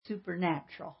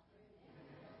supernatural.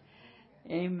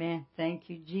 Amen. Thank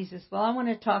you, Jesus. Well, I want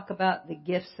to talk about the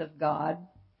gifts of God.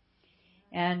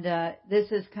 And this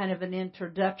is kind of an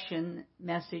introduction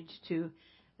message to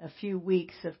a few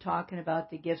weeks of talking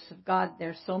about the gifts of God.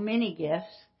 There's so many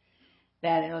gifts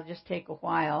that it'll just take a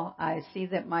while. I see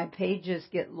that my pages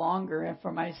get longer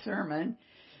for my sermon,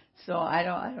 so I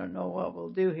don't know what we'll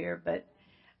do here, but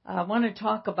I want to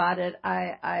talk about it.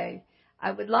 I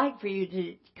would like for you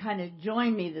to kind of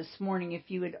join me this morning if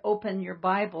you would open your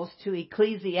Bibles to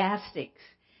Ecclesiastics.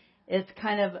 It's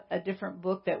kind of a different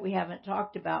book that we haven't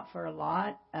talked about for a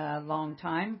long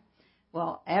time.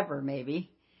 Well, ever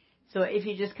maybe. So if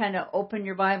you just kind of open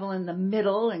your Bible in the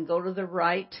middle and go to the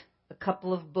right a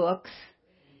couple of books,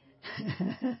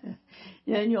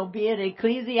 then you'll be at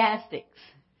Ecclesiastics.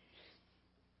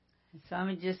 So I'm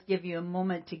going to just give you a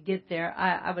moment to get there.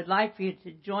 I would like for you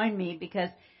to join me because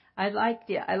I'd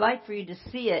like for you to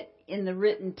see it in the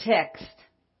written text.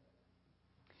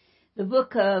 The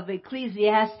book of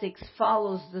Ecclesiastics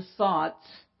follows the thoughts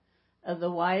of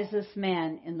the wisest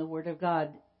man in the Word of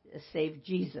God, save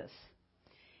Jesus.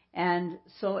 And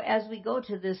so as we go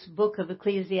to this book of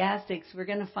Ecclesiastics, we're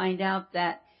going to find out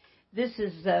that this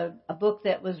is a book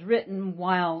that was written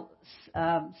while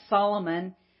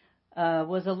Solomon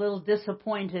was a little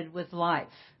disappointed with life.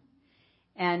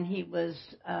 And he was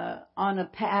on a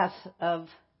path of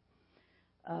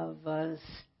a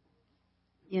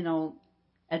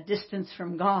distance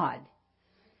from God.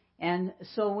 And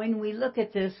so when we look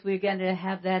at this, we're going to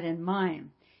have that in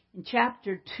mind. In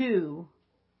chapter 2,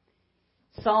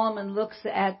 Solomon looks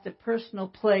at the personal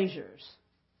pleasures,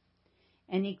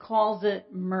 and he calls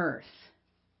it mirth.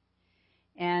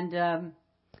 And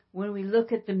when we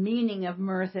look at the meaning of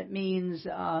mirth, it means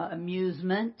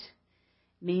amusement,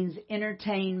 means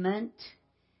entertainment,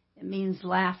 it means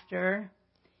laughter,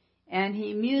 and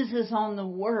he muses on the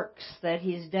works that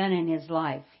he's done in his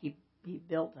life. He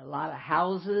built a lot of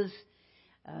houses,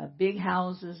 big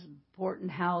houses,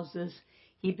 important houses.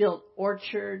 He built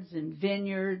orchards and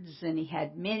vineyards, and he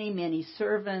had many, many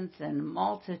servants and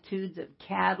multitudes of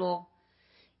cattle.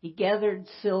 He gathered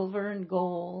silver and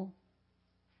gold.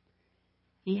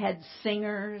 He had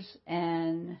singers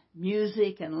and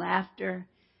music and laughter.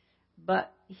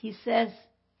 But he says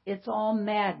it's all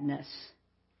madness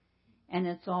and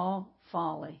it's all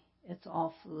folly. It's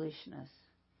all foolishness.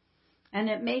 And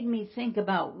it made me think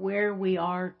about where we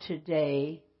are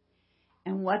today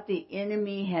and what the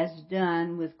enemy has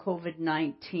done with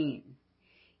COVID-19.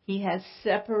 He has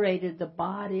separated the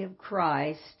body of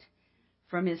Christ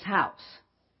from his house.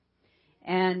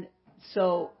 And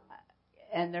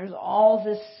there's all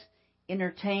this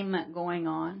entertainment going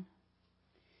on.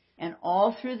 And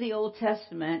all through the Old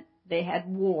Testament, they had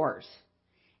wars.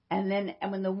 And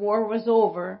when the war was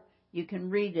over, you can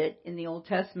read it in the Old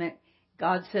Testament,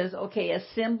 God says, okay,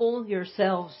 assemble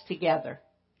yourselves together.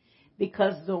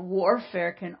 Because the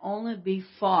warfare can only be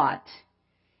fought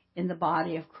in the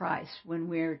body of Christ when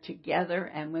we're together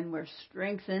and when we're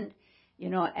strengthened,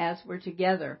 as we're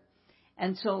together.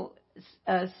 And so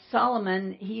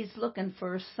Solomon, he's looking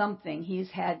for something. He's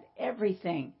had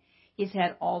everything. He's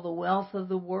had all the wealth of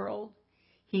the world.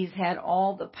 He's had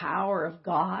all the power of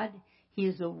God.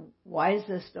 He's the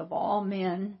wisest of all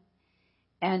men.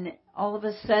 And all of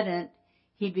a sudden,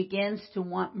 he begins to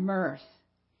want mirth.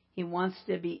 He wants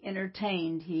to be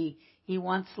entertained. He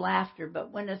wants laughter.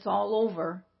 But when it's all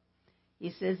over,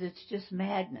 he says it's just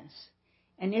madness.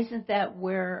 And isn't that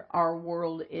where our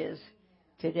world is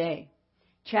today?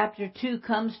 Chapter 2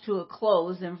 comes to a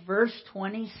close in verse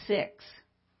 26.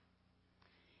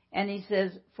 And he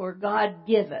says, for God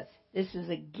giveth, this is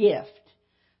a gift,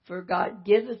 for God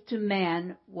giveth to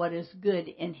man what is good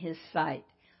in his sight.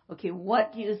 Okay,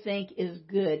 what do you think is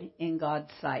good in God's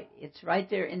sight? It's right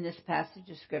there in this passage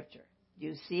of Scripture. Do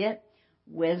you see it?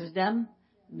 Wisdom,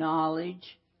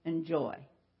 knowledge, and joy.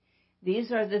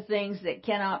 These are the things that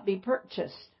cannot be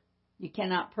purchased. You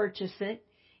cannot purchase it.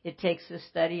 It takes the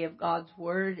study of God's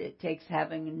Word. It takes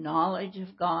having knowledge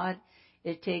of God.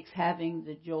 It takes having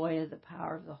the joy of the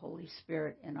power of the Holy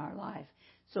Spirit in our life.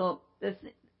 So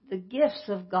the gifts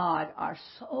of God are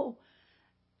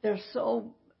they're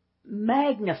so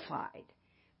magnified.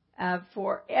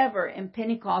 Forever in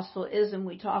Pentecostalism,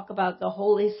 we talk about the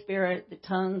Holy Spirit, the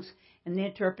tongues, and the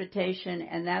interpretation,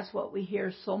 and that's what we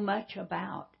hear so much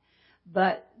about.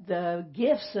 But the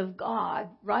gifts of God,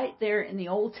 right there in the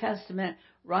Old Testament,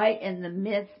 right in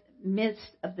the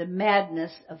midst of the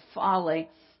madness of folly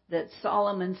that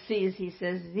Solomon sees, he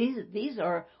says, these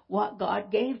are what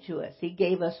God gave to us. He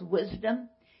gave us wisdom,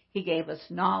 He gave us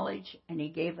knowledge, and He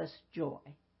gave us joy.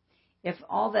 If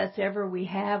all that's ever we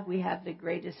have the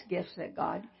greatest gifts that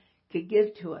God could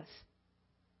give to us.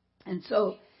 And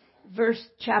so,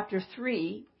 chapter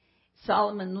 3,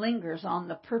 Solomon lingers on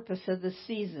the purpose of the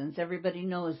seasons. Everybody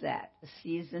knows that. A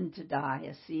season to die,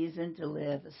 a season to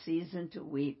live, a season to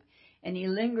weep. And he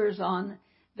lingers on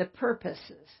the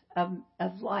purposes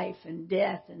of life and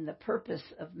death and the purpose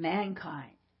of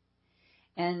mankind.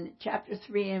 And chapter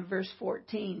 3 and verse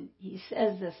 14, he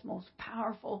says this most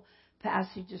powerful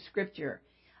passage of Scripture.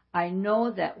 I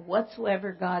know that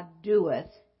whatsoever God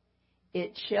doeth,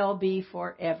 it shall be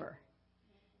forever.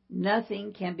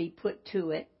 Nothing can be put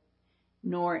to it,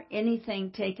 nor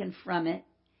anything taken from it,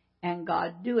 and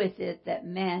God doeth it that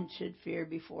man should fear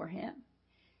before him.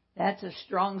 That's a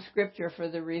strong scripture for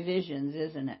the revisions,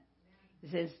 isn't it?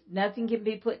 It says nothing can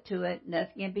be put to it,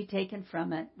 nothing can be taken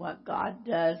from it. What God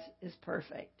does is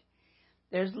perfect.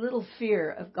 There's little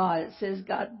fear of God. It says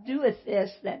God doeth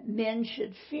this that men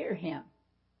should fear him.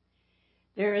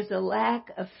 There is a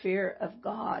lack of fear of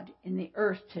God in the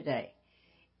earth today.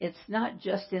 It's not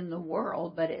just in the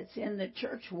world, but it's in the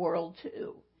church world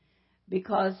too.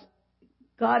 Because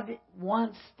God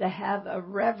wants to have a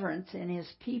reverence in his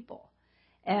people.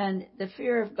 And the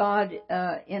fear of God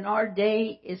in our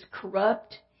day is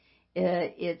corrupt.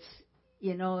 Corruption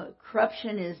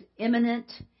is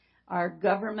imminent. Our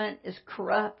government is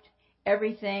corrupt.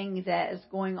 Everything that is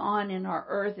going on in our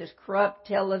earth is corrupt.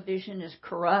 Television is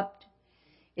corrupt.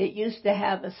 It used to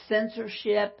have a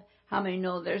censorship. How many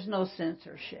know there's no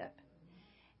censorship?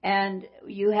 And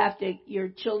your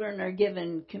children are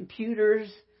given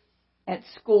computers at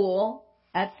school.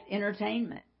 That's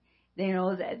entertainment. They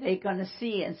know that they're going to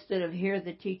see instead of hear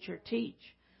the teacher teach.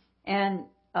 And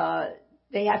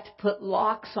they have to put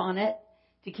locks on it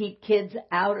to keep kids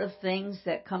out of things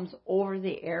that comes over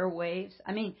the airwaves.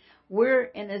 I mean, we're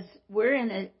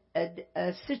in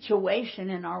a situation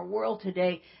in our world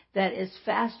today that is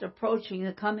fast approaching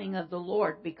the coming of the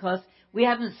Lord, because we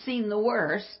haven't seen the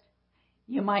worst.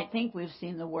 You might think we've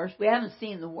seen the worst. We haven't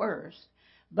seen the worst,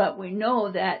 but we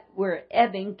know that we're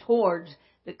ebbing towards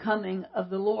the coming of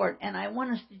the Lord. And I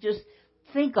want us to just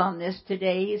think on this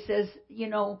today. He says,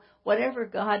 whatever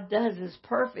God does is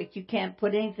perfect. You can't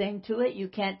put anything to it. You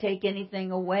can't take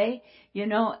anything away.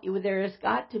 There has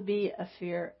got to be a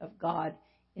fear of God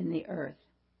in the earth.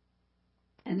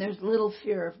 And there's little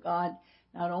fear of God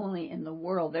not only in the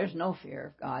world. There's no fear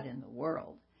of God in the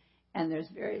world. And there's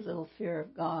very little fear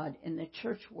of God in the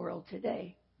church world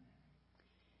today.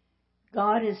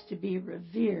 God is to be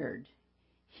revered.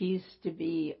 He's to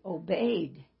be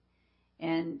obeyed.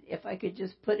 And if I could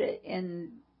just put it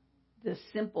in the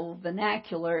simple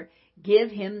vernacular, give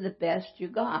him the best you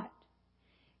got.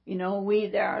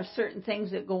 There are certain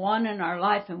things that go on in our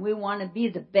life and we want to be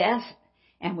the best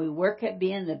and we work at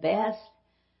being the best.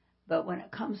 But when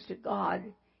it comes to God,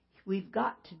 we've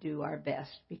got to do our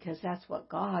best because that's what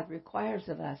God requires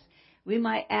of us. We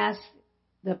might ask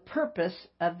the purpose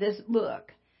of this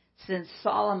book, since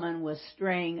Solomon was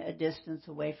straying a distance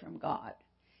away from God.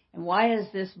 And why is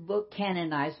this book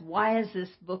canonized? Why is this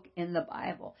book in the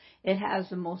Bible? It has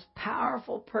the most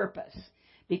powerful purpose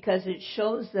because it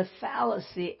shows the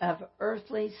fallacy of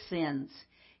earthly sins.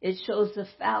 It shows the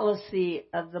fallacy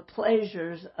of the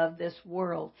pleasures of this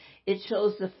world. It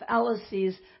shows the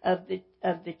fallacies of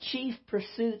the chief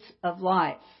pursuits of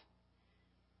life.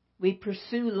 We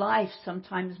pursue life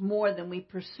sometimes more than we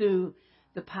pursue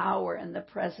the power and the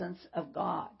presence of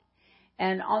God.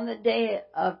 And on the day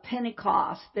of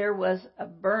Pentecost, there was a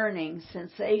burning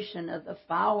sensation of the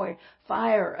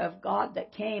fire of God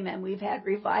that came, and we've had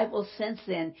revivals since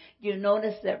then. You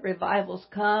notice that revivals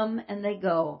come and they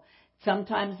go.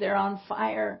 Sometimes they're on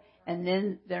fire, and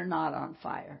then they're not on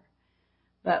fire.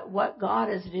 But what God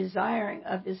is desiring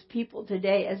of his people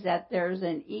today is that there's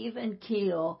an even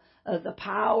keel of the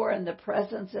power and the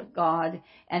presence of God,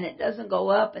 and it doesn't go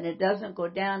up and it doesn't go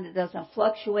down, it doesn't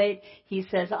fluctuate. He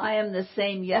says, I am the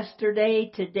same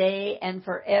yesterday, today, and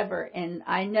forever, and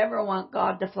I never want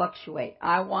God to fluctuate.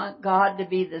 I want God to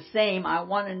be the same. I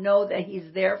want to know that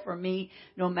he's there for me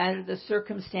no matter the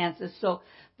circumstances. So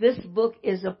this book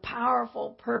is a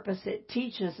powerful purpose. It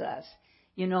teaches us,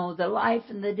 the life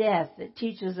and the death. It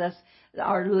teaches us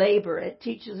our labor. It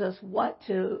teaches us what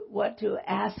to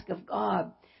ask of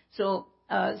God. So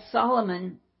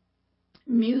Solomon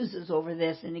muses over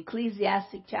this. In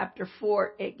Ecclesiastic chapter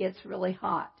 4, it gets really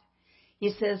hot.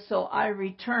 He says, so I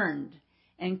returned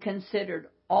and considered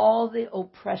all the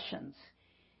oppressions.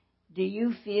 Do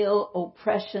you feel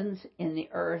oppressions in the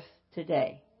earth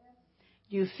today?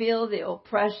 Do you feel the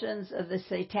oppressions of the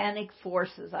satanic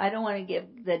forces? I don't want to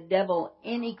give the devil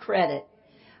any credit,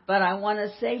 But I want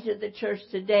to say to the church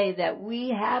today that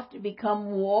we have to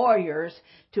become warriors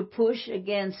to push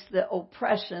against the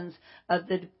oppressions of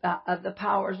the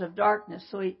powers of darkness.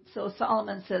 So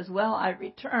Solomon says, well, I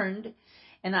returned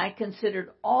and I considered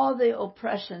all the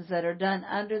oppressions that are done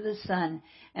under the sun,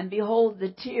 and behold,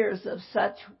 the tears of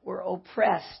such were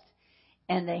oppressed,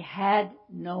 and they had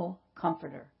no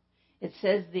comforter. It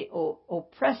says the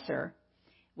oppressor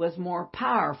was more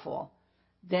powerful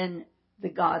than the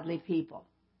godly people,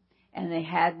 and they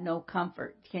had no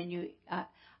comfort.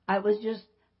 I was just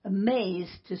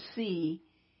amazed to see.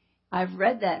 I've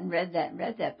read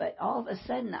that, but all of a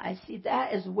sudden I see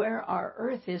that is where our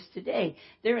earth is today.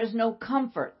 There is no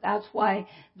comfort. That's why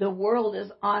the world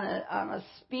is on a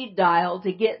speed dial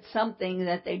to get something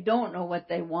that they don't know what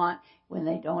they want when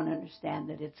they don't understand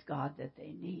that it's God that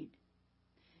they need.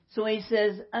 So he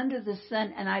says, under the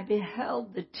sun, and I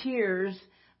beheld the tears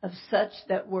of such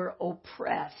that were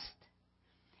oppressed,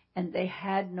 and they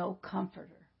had no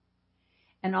comforter.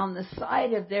 And on the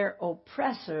side of their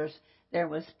oppressors, there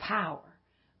was power,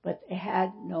 but they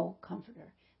had no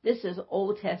comforter. This is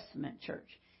Old Testament church.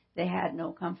 They had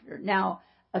no comforter. Now,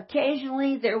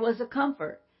 occasionally there was a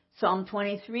comfort. Psalm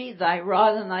 23, thy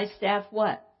rod and thy staff,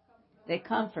 what? They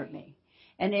comfort me.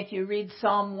 And if you read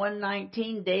Psalm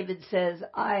 119, David says,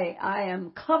 I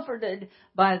am comforted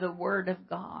by the word of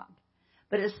God.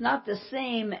 But it's not the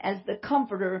same as the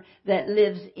comforter that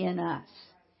lives in us.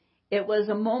 It was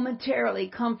a momentary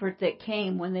comfort that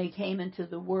came when they came into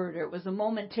the Word. It was a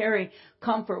momentary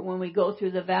comfort when we go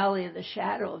through the valley of the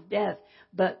shadow of death.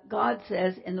 But God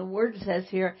says, and the Word says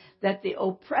here, that the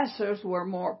oppressors were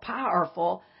more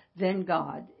powerful than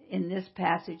God in this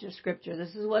passage of Scripture.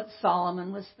 This is what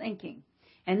Solomon was thinking.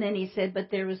 And then he said,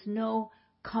 but there is no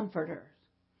comforter.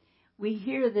 We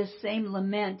hear this same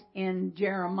lament in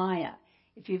Jeremiah.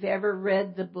 If you've ever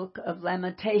read the book of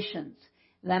Lamentations,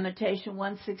 Lamentation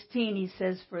 1:16, he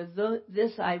says, for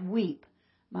this I weep,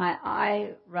 my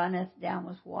eye runneth down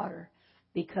with water,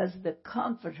 because the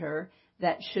comforter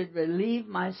that should relieve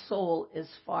my soul is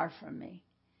far from me,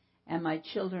 and my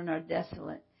children are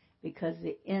desolate, because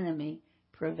the enemy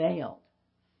prevailed.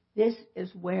 This is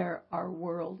where our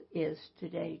world is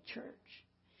today, church.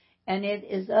 And it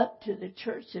is up to the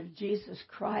Church of Jesus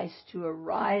Christ to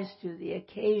arise to the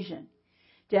occasion,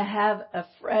 to have a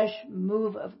fresh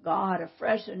move of God, a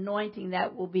fresh anointing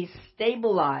that will be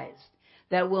stabilized,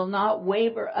 that will not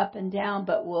waver up and down,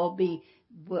 but will be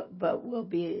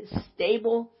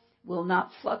stable, will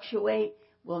not fluctuate,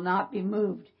 will not be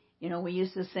moved. You know, we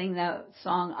used to sing that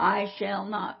song, I shall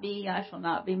not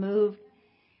be moved.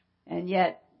 And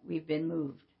yet we've been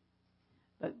moved.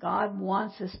 But God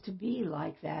wants us to be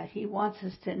like that. He wants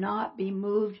us to not be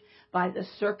moved by the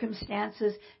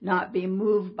circumstances, not be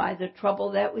moved by the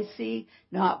trouble that we see,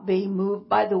 not be moved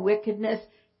by the wickedness,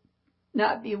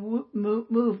 not be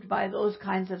moved by those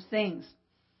kinds of things.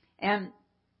 And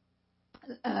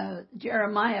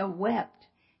Jeremiah wept.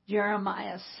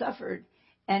 Jeremiah suffered.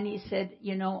 And he said,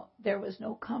 you know, there was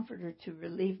no comforter to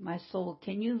relieve my soul.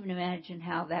 Can you even imagine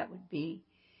how that would be?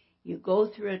 You go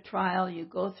through a trial, you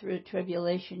go through a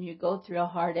tribulation, you go through a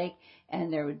heartache,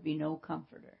 and there would be no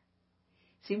comforter.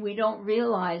 See, we don't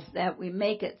realize that we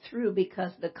make it through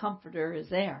because the comforter is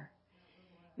there.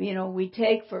 You know, we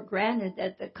take for granted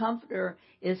that the comforter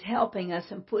is helping us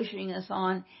and pushing us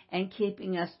on and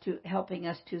helping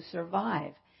us to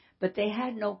survive. But they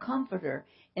had no comforter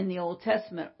in the Old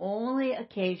Testament. Only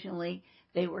occasionally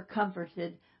they were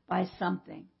comforted by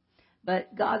something.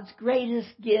 But God's greatest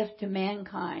gift to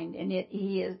mankind, and it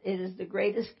is the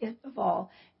greatest gift of all,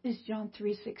 is John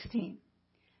 3:16.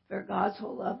 For God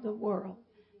so loved the world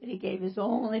that he gave his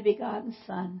only begotten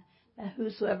Son, that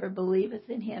whosoever believeth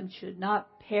in him should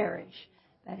not perish,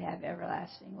 but have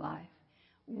everlasting life.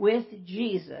 With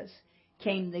Jesus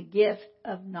came the gift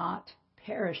of not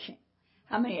perishing.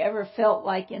 How many ever felt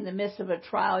like in the midst of a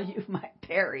trial you might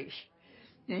perish?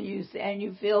 And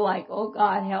you feel like, oh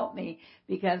God, help me,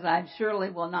 because I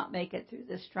surely will not make it through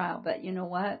this trial. But you know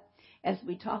what? As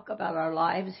we talk about our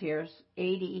lives here,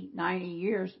 80, 90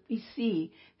 years, we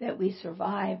see that we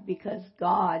survived because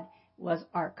God was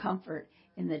our comfort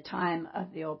in the time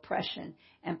of the oppression.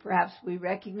 And perhaps we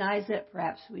recognize it,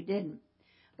 perhaps we didn't.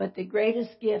 But the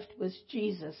greatest gift was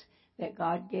Jesus that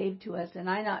God gave to us. And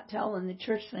I'm not telling the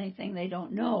church anything they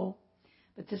don't know.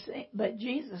 But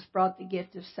Jesus brought the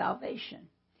gift of salvation.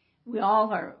 We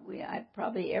all are,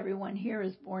 probably everyone here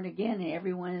is born again and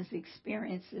everyone has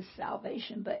experienced this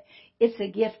salvation, but it's a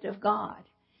gift of God.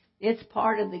 It's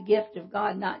part of the gift of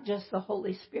God, not just the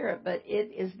Holy Spirit, but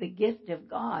it is the gift of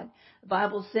God. The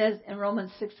Bible says in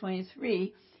Romans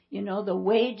 6:23, you know, the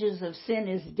wages of sin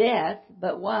is death,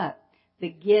 but what? The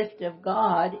gift of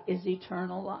God is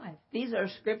eternal life. These are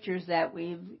scriptures that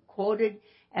we've quoted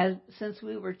since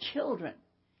we were children.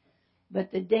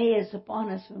 But the day is upon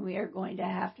us when we are going to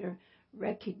have to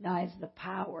recognize the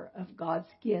power of God's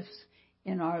gifts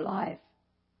in our life.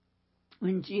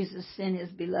 When Jesus sent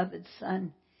his beloved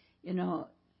Son,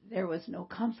 there was no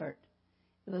comfort.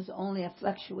 It was only a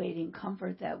fluctuating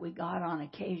comfort that we got on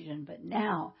occasion. But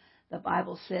now, the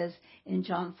Bible says in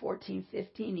John 14:15,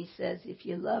 he says, if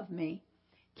you love me,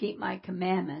 keep my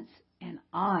commandments, and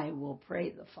I will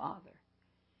pray the Father.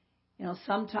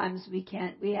 Sometimes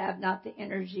we have not the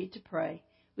energy to pray.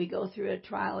 We go through a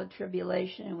trial of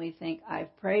tribulation and we think,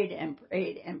 I've prayed and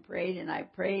prayed and prayed and I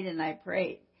prayed and I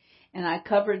prayed. And I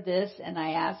covered this and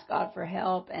I asked God for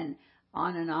help and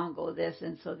on go this.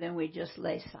 And so then we just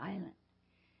lay silent.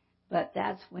 But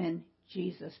that's when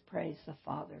Jesus prays the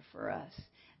Father for us.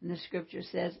 And the scripture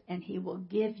says, and he will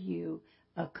give you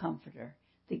a comforter,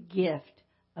 the gift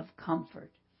of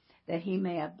comfort, that he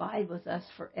may abide with us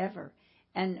forever.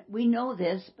 And we know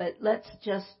this, but let's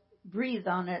just breathe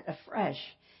on it afresh.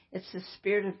 It's the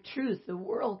Spirit of truth. The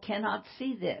world cannot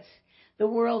see this. The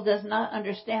world does not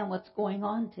understand what's going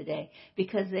on today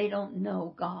because they don't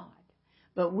know God.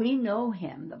 But we know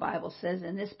him, the Bible says,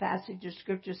 in this passage of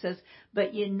Scripture says,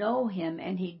 but you know him,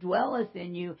 and he dwelleth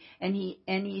in you, and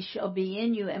he shall be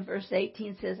in you. And verse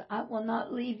 18 says, I will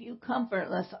not leave you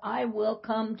comfortless. I will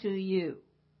come to you.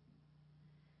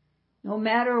 No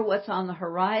matter what's on the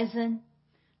horizon,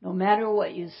 no matter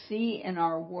what you see in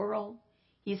our world,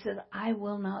 he says, I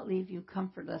will not leave you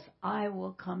comfortless. I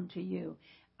will come to you.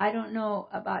 I don't know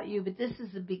about you, but this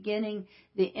is the beginning,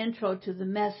 the intro to the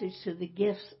message, to the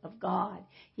gifts of God.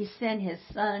 He sent his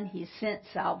Son. He sent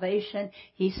salvation.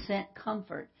 He sent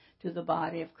comfort to the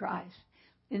body of Christ.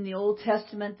 In the Old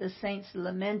Testament, the saints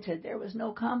lamented. There was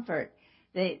no comfort.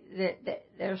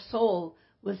 Their soul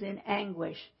was in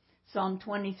anguish. Psalm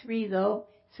 23, though,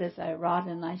 says, thy rod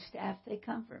and thy staff, they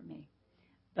comfort me.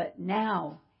 But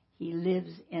now he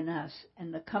lives in us,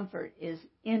 and the comfort is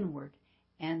inward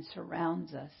and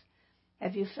surrounds us.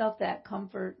 Have you felt that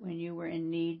comfort when you were in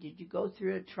need? Did you go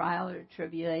through a trial or a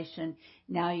tribulation?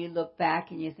 Now you look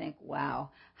back and you think, wow,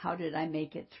 how did I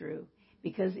make it through?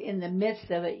 Because in the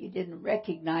midst of it, you didn't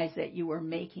recognize that you were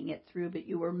making it through, but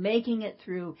you were making it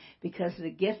through because the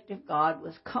gift of God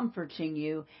was comforting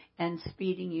you and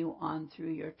speeding you on through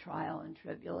your trial and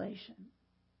tribulation.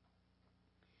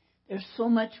 There's so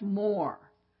much more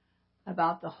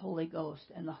about the Holy Ghost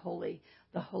and the Holy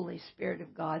Spirit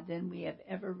of God than we have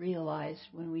ever realized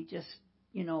when we just,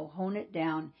 hone it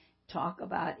down, talk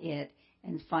about it,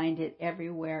 and find it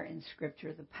everywhere in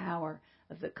Scripture, the power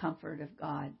of the comfort of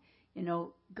God.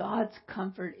 God's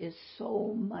comfort is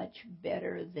so much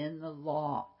better than the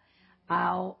law.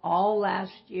 All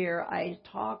last year, I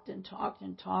talked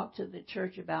to the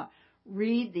church about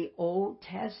read the Old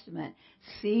Testament.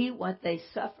 See what they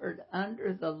suffered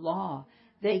under the law.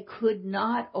 They could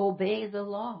not obey the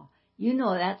law.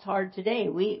 That's hard today.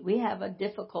 We have a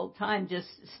difficult time just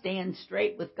staying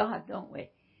straight with God, don't we?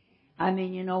 I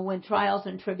mean, when trials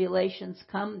and tribulations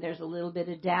come, there's a little bit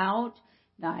of doubt.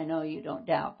 Now, I know you don't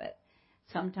doubt, but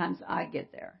sometimes I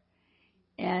get there.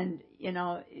 And,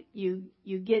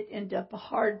 you get into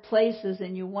hard places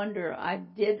and you wonder, I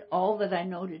did all that I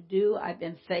know to do. I've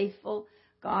been faithful.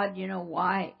 God,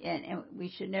 why? And we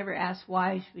should never ask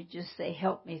why. We should just say,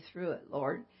 help me through it,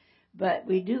 Lord. But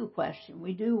we do question.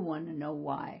 We do want to know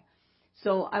why.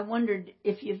 So I wondered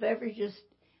if you've ever just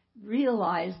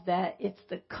realized that it's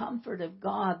the comfort of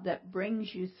God that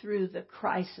brings you through the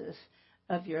crisis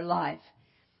of your life.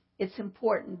 It's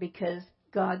important because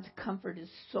God's comfort is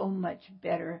so much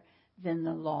better than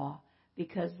the law,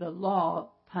 because the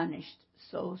law punished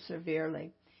so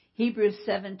severely. Hebrews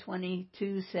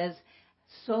 7:22 says,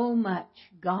 so much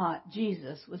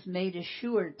Jesus was made a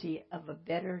surety of a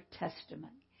better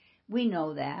testament. We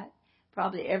know that.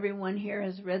 Probably everyone here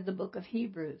has read the book of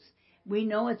Hebrews. We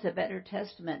know it's a better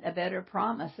testament, a better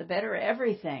promise, a better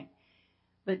everything.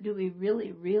 But do we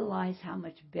really realize how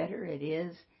much better it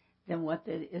is than what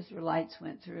the Israelites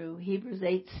went through? Hebrews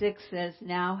 8:6 says,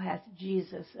 now hath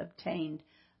Jesus obtained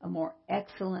a more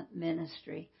excellent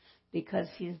ministry, because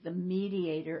he is the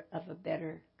mediator of a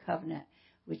better covenant,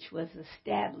 which was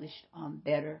established on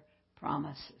better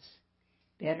promises.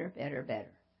 Better, better,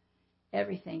 better.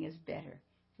 Everything is better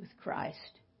with Christ.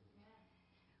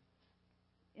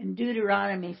 In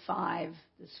Deuteronomy 5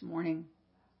 this morning,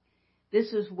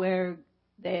 this is where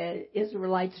the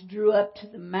Israelites drew up to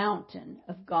the mountain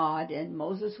of God, and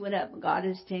Moses went up and got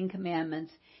his 10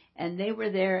 commandments, and they were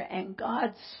there, and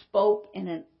God spoke in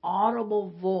an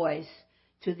audible voice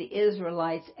to the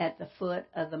Israelites at the foot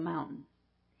of the mountain.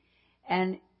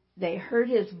 And they heard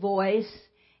his voice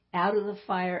out of the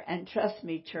fire. And trust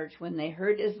me, church, when they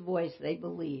heard his voice, they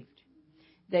believed.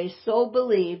 They so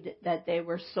believed that they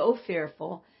were so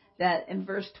fearful that in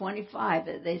verse 25,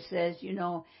 they says,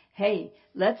 hey,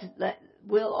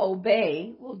 we'll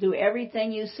obey. We'll do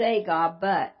everything you say, God,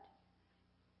 but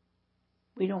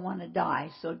we don't want to die,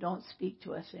 so don't speak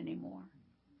to us anymore.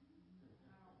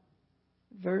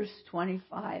 Verse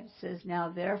 25 says, now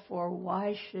therefore,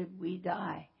 why should we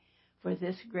die? For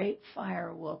this great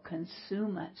fire will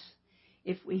consume us.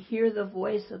 If we hear the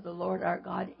voice of the Lord our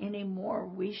God anymore,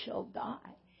 we shall die.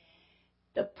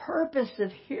 The purpose of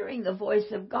hearing the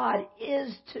voice of God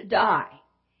is to die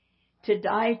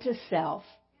to self,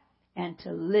 and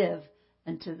to live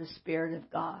unto the Spirit of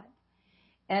God.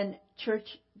 And church,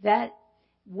 that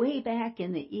way back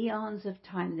in the eons of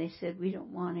time, they said we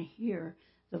don't want to hear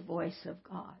the voice of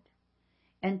God.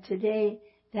 And today,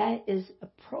 that is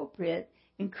appropriate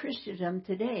in Christendom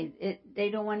today. They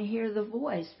don't want to hear the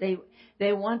voice.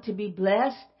 They want to be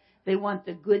blessed. They want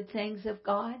the good things of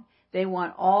God. They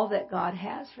want all that God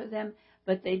has for them,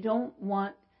 but they don't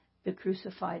want the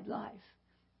crucified life.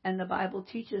 And the Bible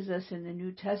teaches us in the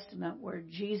New Testament, where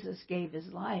Jesus gave his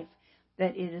life,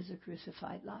 that it is a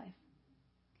crucified life.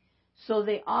 So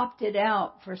they opted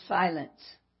out for silence.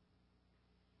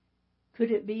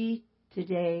 Could it be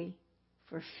today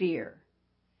for fear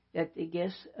that the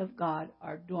gifts of God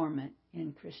are dormant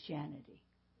in Christianity?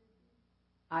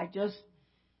 I just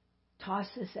toss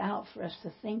this out for us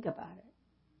to think about it.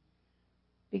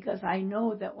 Because I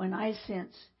know that when I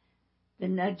sense the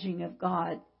nudging of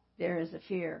God, there is a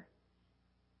fear.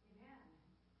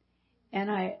 And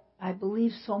I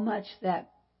believe so much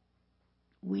that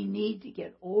we need to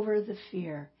get over the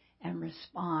fear and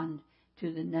respond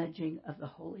to the nudging of the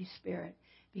Holy Spirit,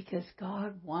 because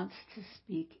God wants to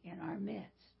speak in our midst.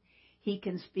 He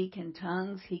can speak in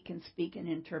tongues. He can speak in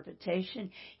interpretation.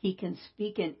 He can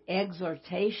speak in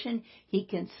exhortation. He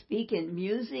can speak in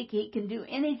music. He can do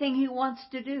anything he wants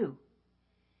to do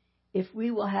if we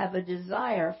will have a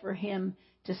desire for him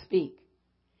to speak.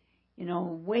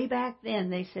 Way back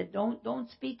then they said, don't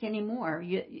speak anymore.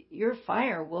 Your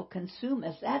fire will consume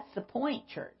us. That's the point,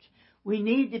 church. We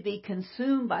need to be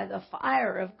consumed by the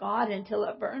fire of God until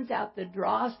it burns out the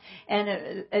dross and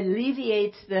it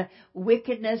alleviates the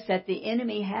wickedness that the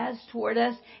enemy has toward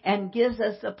us and gives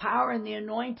us the power and the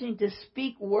anointing to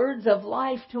speak words of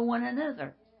life to one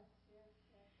another.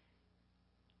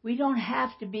 We don't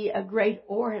have to be a great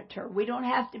orator. We don't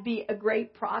have to be a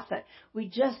great prophet. We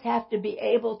just have to be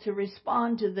able to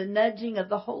respond to the nudging of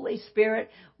the Holy Spirit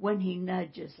when he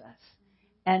nudges us,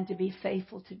 and to be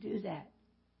faithful to do that.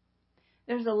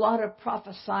 There's a lot of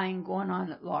prophesying going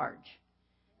on at large.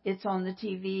 It's on the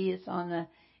TV. It's on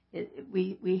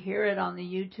we hear it on the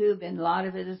YouTube, and a lot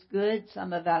of it is good.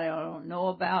 Some of that I don't know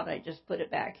about. I just put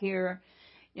it back here,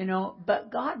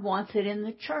 But God wants it in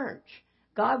the church.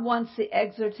 God wants the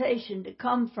exhortation to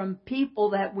come from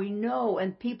people that we know,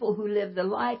 and people who live the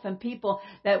life, and people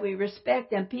that we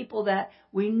respect, and people that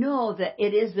we know that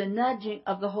it is the nudging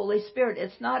of the Holy Spirit.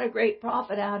 It's not a great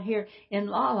prophet out here in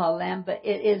La La Land, but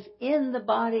it is in the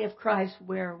body of Christ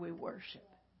where we worship.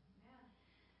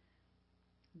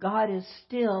 God is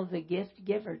still the gift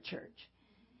giver, church.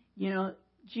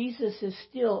 Jesus is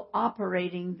still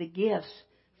operating the gifts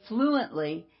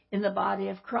fluently in the body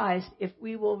of Christ if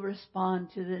we will respond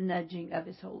to the nudging of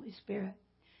his Holy Spirit.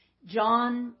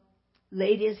 John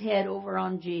laid his head over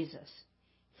on Jesus.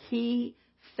 He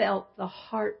felt the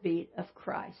heartbeat of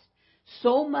Christ.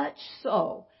 So much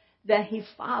so that he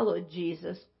followed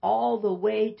Jesus all the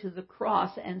way to the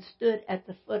cross and stood at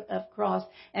the foot of the cross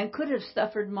and could have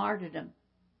suffered martyrdom.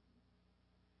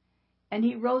 And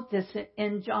he wrote this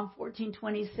in John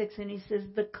 14:26, and he says,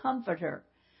 "The Comforter,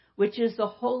 which is the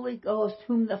Holy Ghost,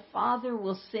 whom the Father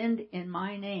will send in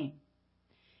my name.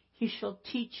 He shall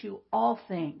teach you all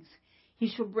things. He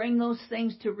shall bring those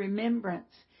things to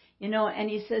remembrance." And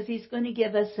he says he's going to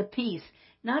give us a peace,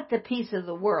 not the peace of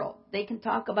the world. They can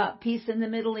talk about peace in the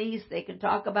Middle East. They can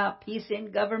talk about peace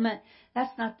in government.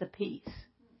 That's not the peace.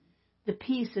 The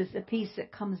peace is the peace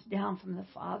that comes down from the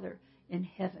Father in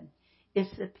heaven.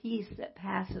 It's the peace that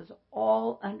passes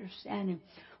all understanding.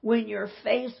 When you're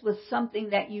faced with something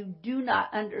that you do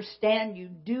not understand, you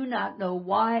do not know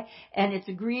why, and it's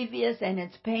grievous and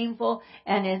it's painful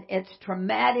and it's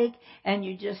traumatic, and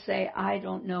you just say, I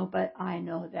don't know, but I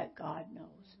know that God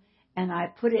knows. And I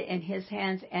put it in his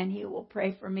hands, and he will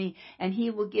pray for me, and he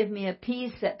will give me a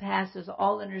peace that passes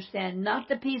all understanding. Not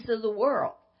the peace of the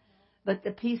world, but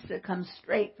the peace that comes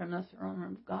straight from the throne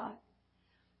of God.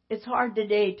 It's hard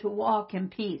today to walk in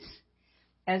peace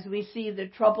as we see the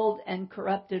troubled and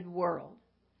corrupted world.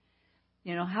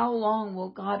 How long will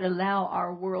God allow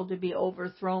our world to be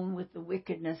overthrown with the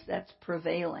wickedness that's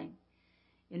prevailing?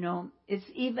 It's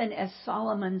even as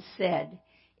Solomon said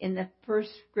in the first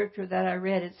scripture that I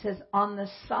read, it says, on the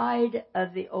side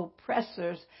of the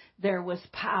oppressors there was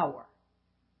power.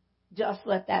 Just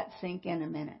let that sink in a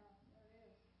minute.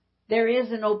 There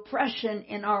is an oppression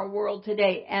in our world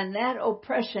today, and that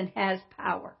oppression has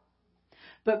power.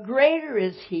 But greater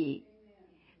is He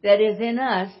that is in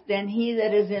us than he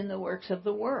that is in the works of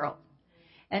the world.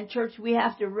 And church, we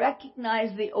have to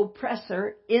recognize the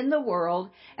oppressor in the world,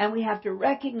 and we have to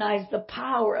recognize the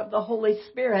power of the Holy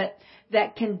Spirit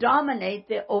that can dominate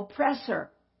the oppressor.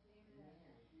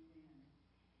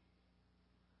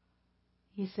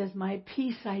 He says, my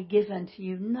peace I give unto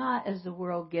you, not as the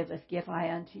world giveth, give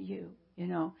I unto you.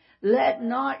 Let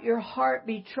not your heart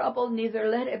be troubled, neither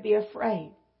let it be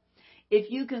afraid. If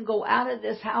you can go out of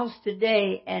this house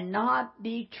today and not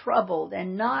be troubled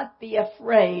and not be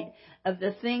afraid of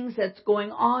the things that's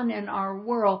going on in our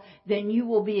world, then you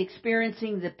will be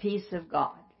experiencing the peace of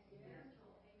God.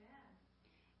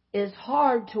 It's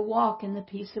hard to walk in the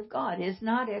peace of God. Is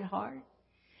not it hard?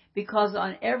 Because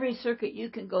on every circuit you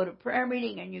can go to prayer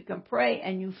meeting and you can pray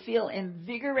and you feel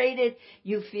invigorated.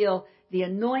 You feel the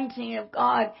anointing of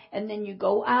God, and then you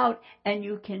go out and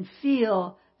you can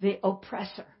feel the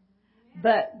oppressor.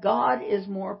 But God is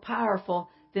more powerful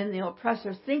than the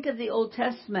oppressor. Think of the Old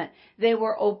Testament. They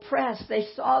were oppressed. They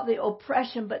saw the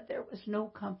oppression, but there was no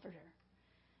comforter.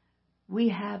 We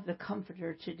have the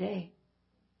comforter today.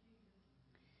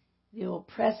 The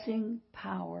oppressing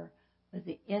power of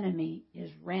the enemy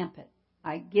is rampant.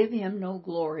 I give him no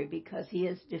glory because he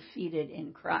is defeated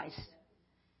in Christ.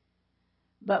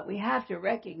 But we have to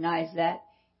recognize that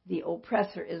the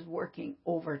oppressor is working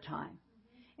overtime.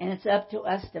 And it's up to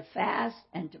us to fast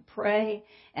and to pray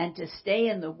and to stay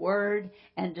in the Word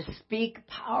and to speak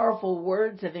powerful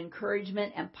words of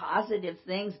encouragement and positive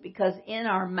things, because in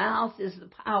our mouth is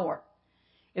the power.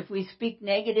 If we speak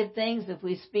negative things, if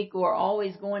we speak we're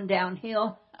always going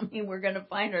downhill, we're going to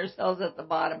find ourselves at the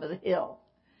bottom of the hill.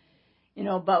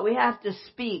 But we have to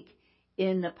speak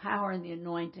in the power and the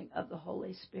anointing of the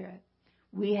Holy Spirit.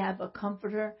 We have a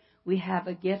comforter. We have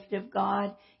a gift of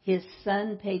God. His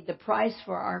Son paid the price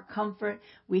for our comfort.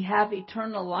 We have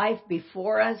eternal life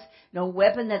before us. No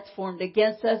weapon that's formed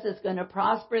against us is going to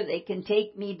prosper. They can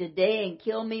take me today and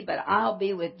kill me, but I'll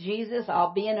be with Jesus.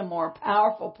 I'll be in a more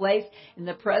powerful place in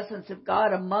the presence of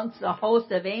God amongst a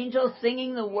host of angels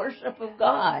singing the worship of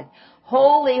God.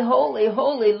 Holy, holy,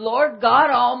 holy, Lord God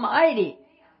Almighty.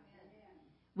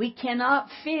 We cannot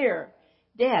fear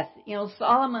death.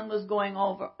 Solomon was going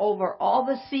over all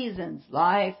the seasons,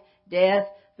 life, death,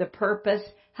 the purpose.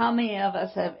 How many of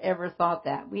us have ever thought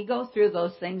that? We go through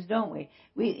those things, don't we?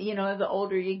 The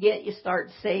older you get, you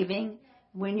start saving.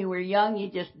 When you were young,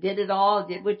 you just did it all,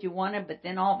 did what you wanted, but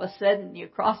then all of a sudden you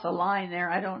cross a line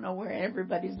there. I don't know where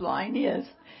everybody's line is,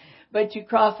 but you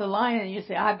cross a line and you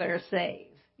say, I better save.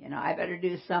 I better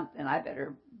do something. I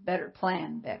better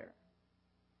plan better.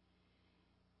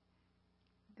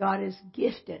 God has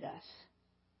gifted us,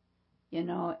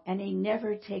 and He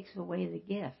never takes away the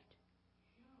gift.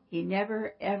 He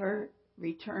never, ever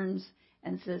returns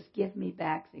and says, give me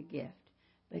back the gift.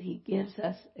 But He gives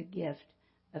us a gift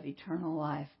of eternal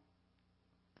life.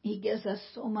 He gives us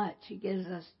so much. He gives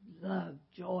us love,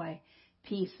 joy,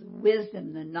 peace,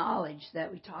 wisdom, the knowledge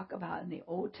that we talk about in the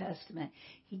Old Testament.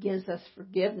 He gives us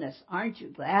forgiveness. Aren't you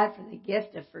glad for the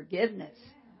gift of forgiveness?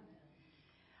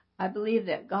 I believe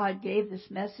that God gave this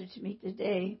message to me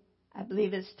today. I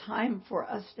believe it's time for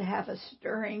us to have a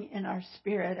stirring in our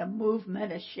spirit, a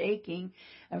movement, a shaking,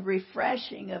 a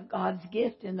refreshing of God's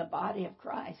gift in the body of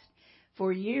Christ.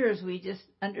 For years we just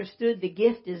understood the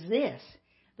gift is this,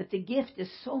 but the gift is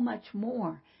so much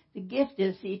more. The gift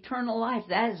is the eternal life.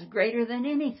 That is greater than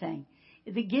anything.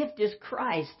 The gift is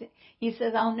Christ. He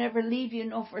says, I'll never leave you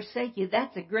nor forsake you.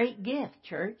 That's a great gift,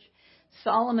 church.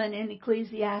 Solomon in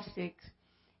Ecclesiastes,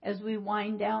 as we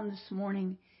wind down this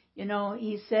morning,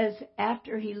 he says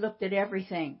after he looked at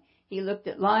everything, he looked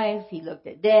at life, he looked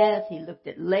at death, he looked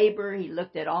at labor, he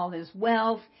looked at all his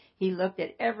wealth, he looked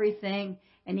at everything,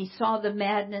 and he saw the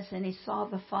madness and he saw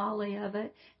the folly of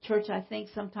it. Church, I think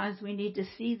sometimes we need to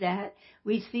see that.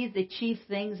 We see the chief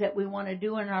things that we want to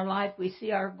do in our life. We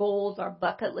see our goals, our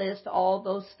bucket list, all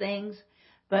those things.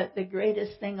 But the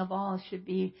greatest thing of all should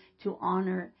be to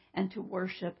honor and to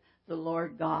worship the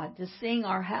Lord God, to sing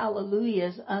our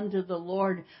hallelujahs unto the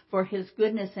Lord for His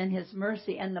goodness and His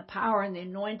mercy and the power and the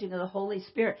anointing of the Holy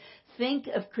Spirit. Think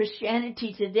of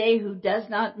Christianity today who does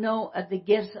not know of the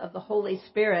gifts of the Holy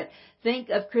Spirit. Think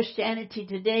of Christianity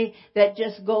today that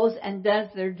just goes and does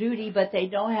their duty, but they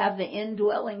don't have the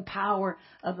indwelling power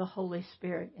of the Holy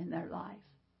Spirit in their life.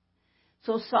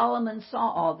 So Solomon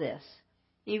saw all this.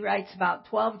 He writes about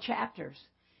 12 chapters.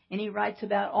 And he writes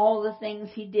about all the things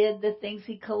he did, the things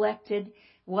he collected,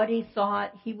 what he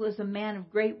thought. He was a man of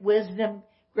great wisdom,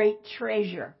 great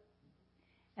treasure.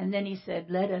 And then he said,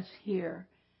 let us hear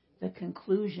the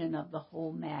conclusion of the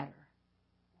whole matter.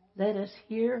 Let us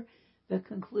hear the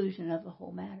conclusion of the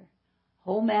whole matter.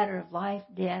 Whole matter of life,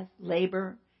 death,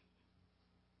 labor,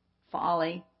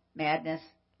 folly, madness,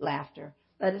 laughter.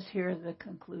 Let us hear the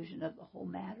conclusion of the whole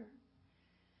matter.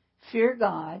 Fear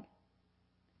God.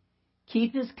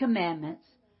 Keep His commandments,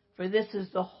 for this is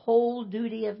the whole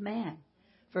duty of man.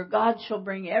 For God shall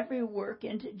bring every work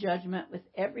into judgment with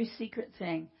every secret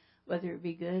thing, whether it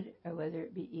be good or whether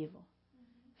it be evil.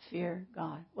 Fear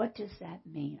God. What does that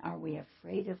mean? Are we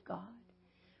afraid of God?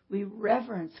 We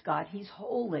reverence God. He's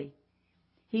holy.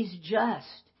 He's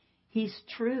just. He's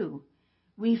true.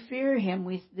 We fear Him.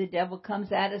 The devil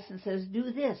comes at us and says,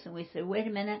 do this. And we say, wait a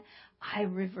minute, I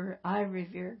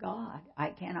revere God.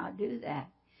 I cannot do that.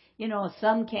 You know,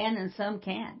 some can and some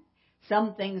can't.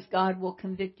 Some things God will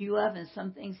convict you of and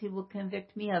some things He will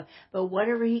convict me of. But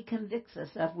whatever He convicts us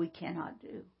of, we cannot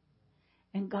do.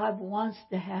 And God wants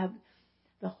to have,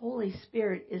 the Holy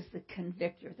Spirit is the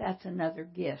convictor. That's another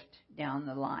gift down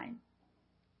the line.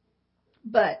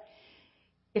 But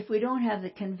if we don't have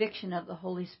the conviction of the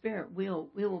Holy Spirit, we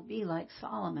will be like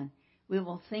Solomon. We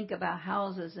will think about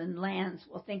houses and lands.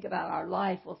 We'll think about our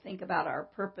life. We'll think about our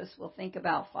purpose. We'll think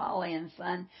about folly and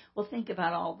fun. We'll think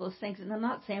about all those things. And I'm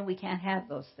not saying we can't have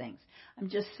those things. I'm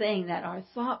just saying that our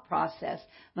thought process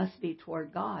must be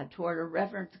toward God, toward a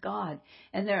reverent God.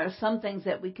 And there are some things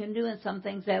that we can do and some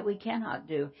things that we cannot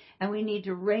do. And we need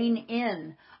to rein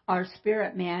in our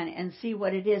spirit man and see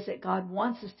what it is that God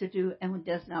wants us to do and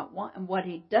does not want, and what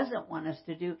He doesn't want us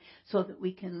to do, so that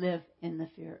we can live in the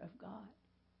fear of God.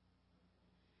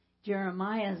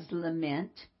 Jeremiah's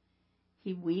lament,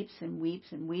 he weeps and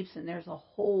weeps and weeps, and there's a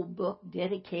whole book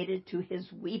dedicated to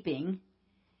his weeping.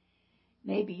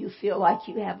 Maybe you feel like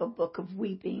you have a book of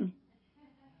weeping,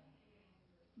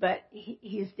 but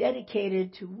he's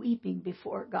dedicated to weeping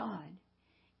before God.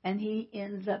 And he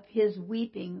ends up his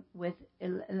weeping with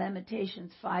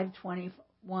Lamentations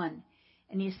 5:21.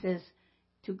 And he says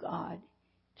to God,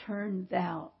 turn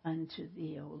thou unto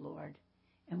thee, O Lord,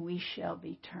 and we shall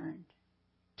be turned.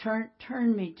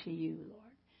 Turn me to you, Lord,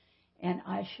 and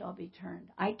I shall be turned.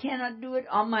 I cannot do it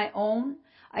on my own.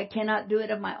 I cannot do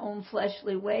it in my own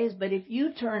fleshly ways. But if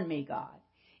you turn me, God,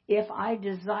 if I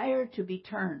desire to be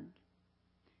turned,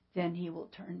 then He will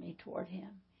turn me toward Him.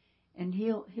 And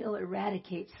He'll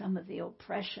eradicate some of the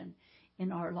oppression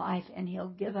in our life, and He'll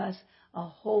give us a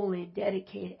holy,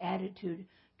 dedicated attitude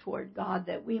toward God,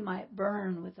 that we might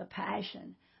burn with a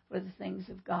passion for the things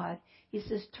of God. He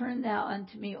says, turn thou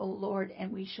unto me, O Lord,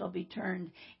 and we shall be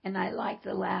turned. And I like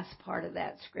the last part of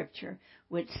that scripture,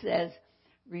 which says,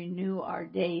 renew our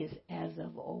days as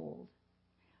of old.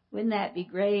 Wouldn't that be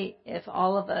great if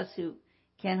all of us who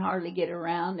can hardly get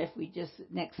around, if we just,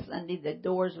 next Sunday, the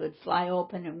doors would fly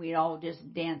open and we'd all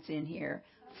just dance in here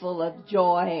full of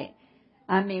joy.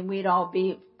 I mean, we'd all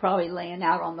be probably laying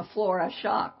out on the floor of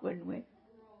shock, wouldn't we?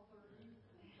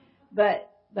 But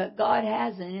God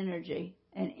has an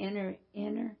inner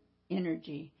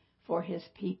energy for His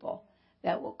people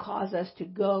that will cause us to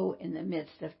go in the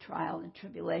midst of trial and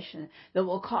tribulation, that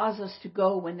will cause us to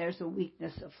go when there's a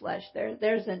weakness of flesh.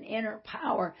 There's an inner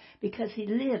power because He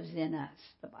lives in us,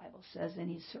 the Bible says, and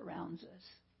He surrounds us.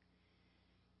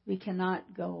 We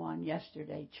cannot go on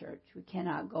yesterday church. We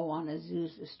cannot go on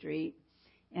Azusa Street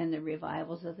and the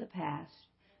revivals of the past.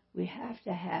 We have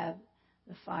to have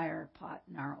the fire pot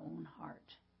in our own heart.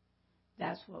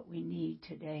 That's what we need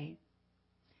today.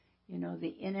 You know,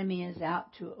 the enemy is out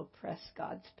to oppress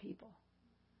God's people.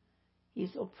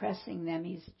 He's oppressing them.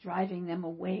 He's driving them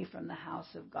away from the house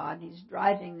of God. He's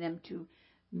driving them to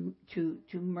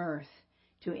mirth,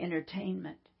 to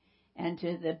entertainment, and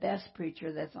to the best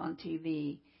preacher that's on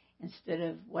TV instead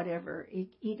of whatever.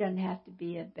 He doesn't have to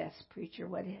be a best preacher.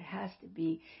 What it has to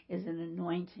be is an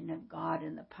anointing of God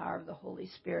and the power of the Holy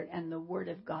Spirit and the Word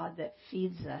of God that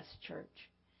feeds us, church.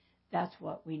 That's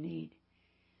what we need.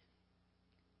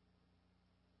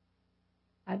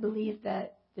 I believe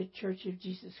that the Church of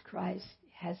Jesus Christ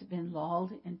has been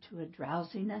lulled into a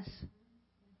drowsiness.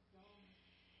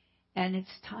 And it's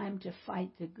time to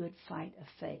fight the good fight of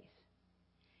faith.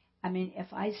 I mean,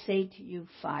 if I say to you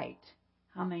fight,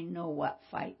 how many know what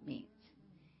fight means?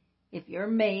 If your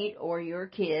mate or your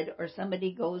kid or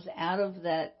somebody goes out of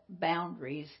the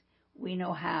boundaries, we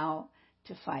know how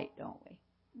to fight, don't we?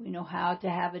 We know how to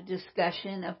have a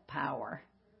discussion of power.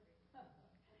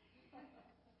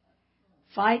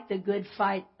 Fight the good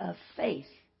fight of faith.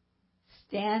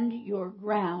 Stand your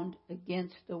ground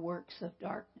against the works of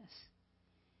darkness.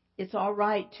 It's all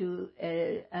right to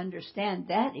understand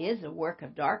that is a work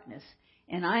of darkness,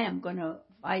 and I am going to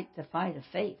fight the fight of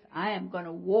faith. I am going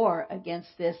to war against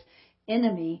this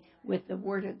enemy with the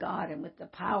Word of God and with the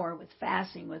power, with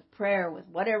fasting, with prayer, with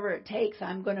whatever it takes.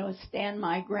 I'm going to stand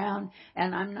my ground,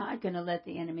 and I'm not going to let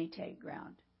the enemy take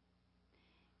ground.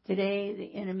 Today,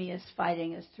 the enemy is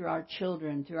fighting us through our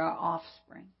children, through our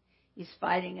offspring. He's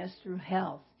fighting us through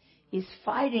health. He's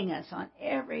fighting us on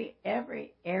every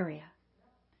area.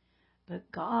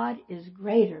 But God is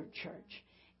greater, church.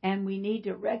 And we need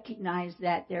to recognize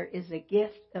that there is a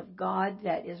gift of God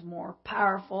that is more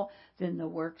powerful than the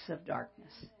works of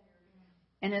darkness.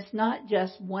 And it's not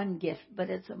just one gift,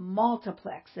 but it's a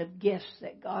multiplex of gifts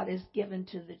that God has given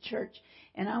to the church.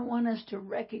 And I want us to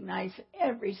recognize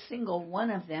every single one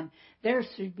of them. There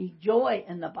should be joy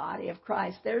in the body of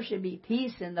Christ. There should be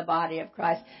peace in the body of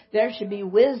Christ. There should be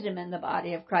wisdom in the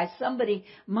body of Christ. Somebody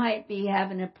might be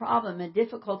having a problem, a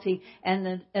difficulty,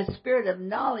 and a spirit of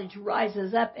knowledge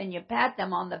rises up, and you pat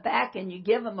them on the back and you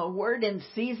give them a word in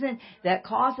season that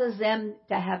causes them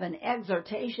to have an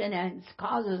exhortation and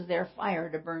causes their fire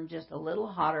to burn just a little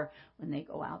hotter when they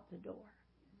go out the door.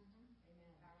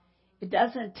 It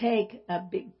doesn't take a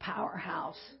big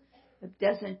powerhouse. It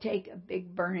doesn't take a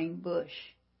big burning bush.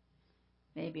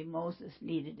 Maybe Moses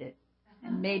needed it,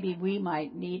 and maybe we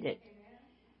might need it.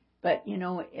 But,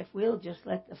 if we'll just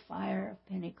let the fire of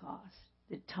Pentecost,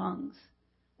 the tongues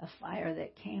of fire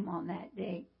that came on that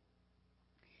day,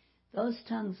 those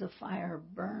tongues of fire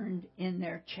burned in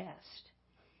their chest,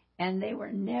 and they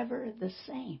were never the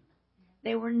same.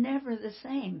 They were never the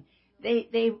same.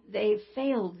 They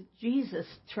failed Jesus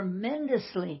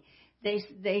tremendously.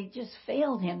 They just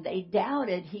failed him. They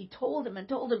doubted. He told them and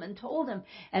told them and told them,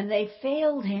 and they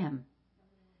failed him.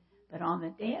 But on the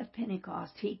day of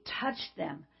Pentecost, he touched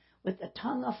them with the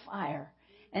tongue of fire.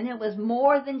 And it was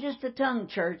more than just a tongue,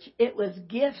 church. It was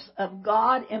gifts of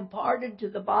God imparted to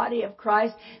the body of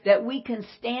Christ that we can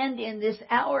stand in this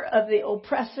hour of the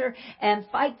oppressor and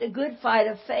fight the good fight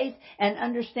of faith and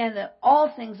understand that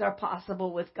all things are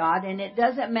possible with God. And it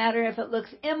doesn't matter if it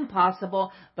looks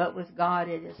impossible, but with God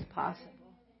it is possible.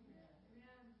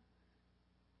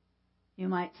 You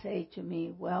might say to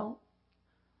me, well,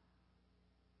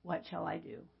 what shall I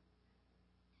do?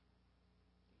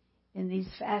 In these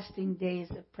fasting days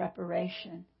of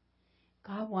preparation,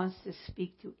 God wants to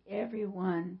speak to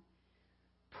everyone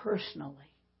personally.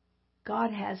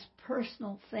 God has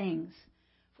personal things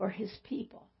for his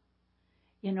people.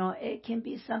 It can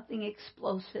be something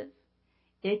explosive.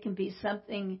 It can be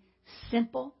something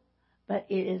simple, but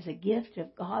it is a gift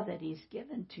of God that he's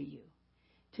given to you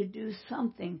to do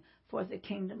something for the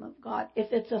kingdom of God.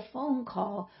 If it's a phone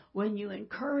call when you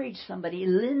encourage somebody,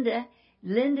 Linda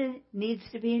needs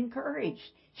to be encouraged.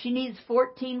 She needs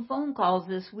 14 phone calls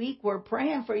this week. We're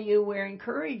praying for you. We're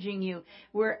encouraging you.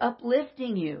 We're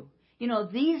uplifting you.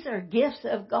 These are gifts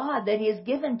of God that he has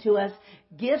given to us.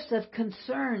 Gifts of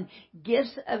concern,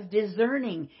 gifts of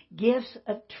discerning, gifts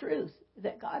of truth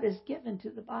that God has given to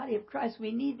the body of Christ.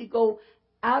 We need to go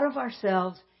out of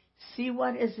ourselves, see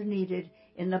what is needed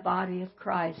in the body of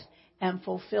Christ, and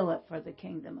fulfill it for the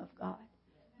kingdom of God.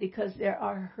 Because there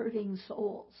are hurting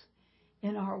souls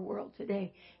in our world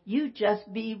today. You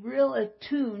just be real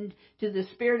attuned to the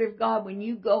Spirit of God when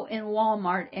you go in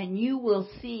Walmart, and you will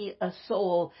see a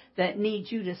soul that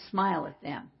needs you to smile at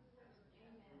them.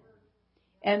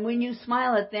 And when you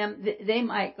smile at them, they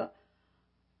might go,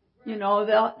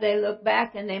 they look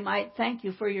back and they might thank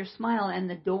you for your smile, and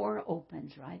the door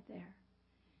opens right there.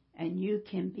 And you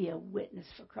can be a witness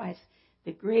for Christ.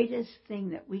 The greatest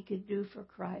thing that we could do for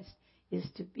Christ is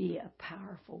to be a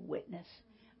powerful witness.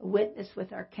 A witness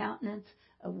with our countenance,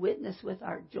 a witness with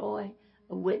our joy,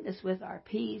 a witness with our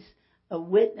peace, a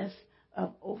witness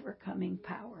of overcoming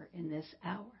power in this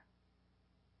hour.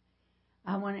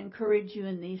 I want to encourage you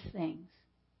in these things.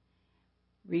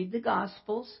 Read the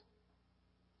Gospels.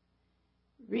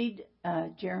 Read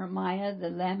Jeremiah, the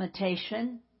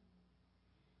Lamentation.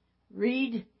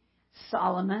 Read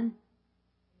Solomon.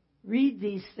 Read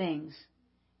these things.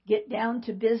 Get down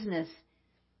to business.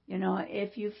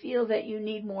 If you feel that you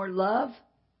need more love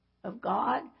of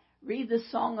God, read the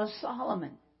Song of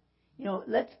Solomon.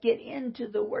 Let's get into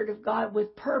the Word of God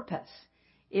with purpose.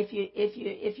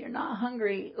 If you're not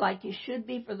hungry like you should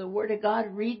be for the Word of God,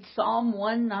 read Psalm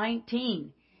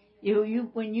 119.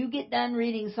 When you get done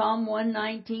reading Psalm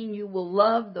 119, you will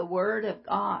love the Word of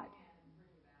God.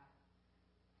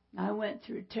 I went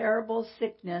through terrible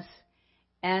sickness,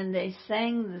 and they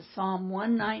sang the Psalm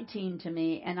 119 to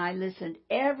me, and I listened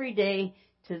every day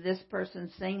to this person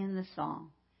singing the song.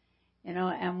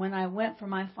 And when I went for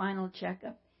my final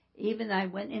checkup, even I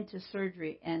went into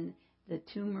surgery, and the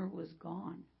tumor was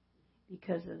gone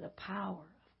because of the power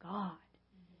of God.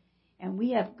 And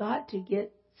we have got to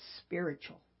get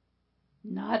spiritual.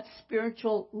 Not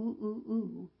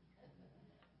spiritual,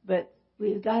 but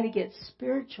we've got to get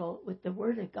spiritual with the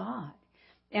Word of God.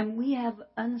 And we have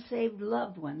unsaved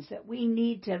loved ones that we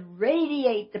need to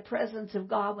radiate the presence of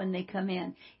God when they come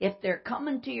in. If they're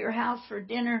coming to your house for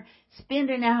dinner, spend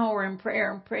an hour in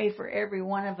prayer and pray for every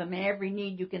one of them and every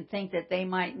need you can think that they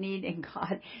might need in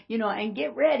God. And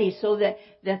get ready so that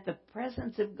the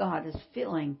presence of God is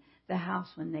filling the house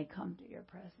when they come to your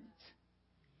presence.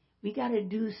 We got to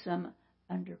do some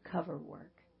undercover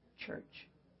work, church.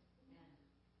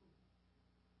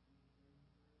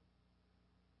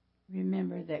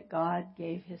 Remember that God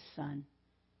gave His Son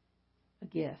a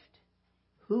gift.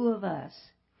 Who of us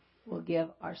will give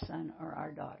our son or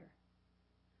our daughter?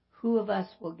 Who of us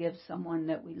will give someone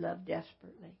that we love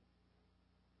desperately?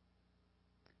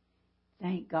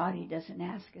 Thank God He doesn't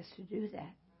ask us to do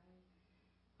that.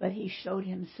 But He showed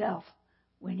Himself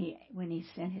when He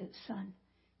sent His Son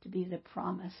to be the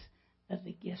promise of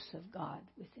the gifts of God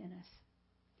within us.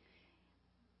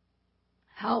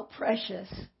 How precious,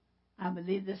 I will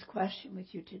leave this question with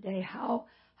you today. How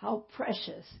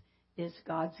precious is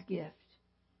God's gift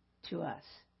to us?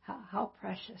 How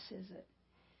precious is it?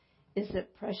 Is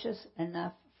it precious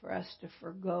enough for us to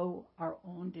forgo our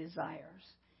own desires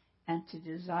and to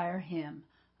desire Him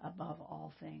above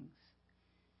all things?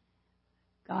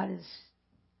 God is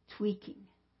tweaking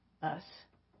us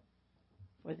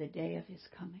for the day of His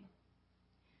coming.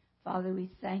 Father, we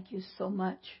thank you so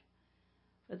much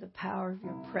for the power of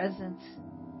your presence.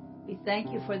 We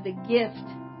thank you for the gift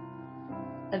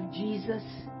of Jesus.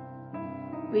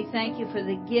 We thank you for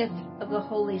the gift of the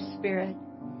Holy Spirit.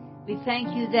 We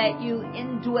thank you that you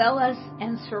indwell us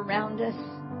and surround us.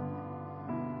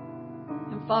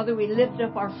 And Father, we lift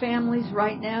up our families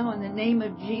right now in the name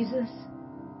of Jesus.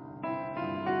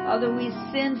 Father, we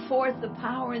send forth the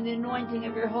power and the anointing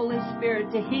of your Holy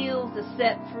Spirit to heal, to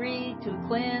set free, to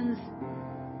cleanse,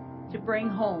 to bring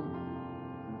home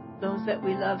those that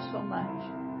we love so much.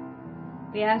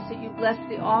 We ask that you bless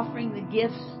the offering, the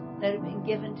gifts that have been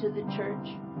given to the church.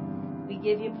 We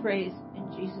give you praise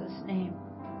in Jesus' name.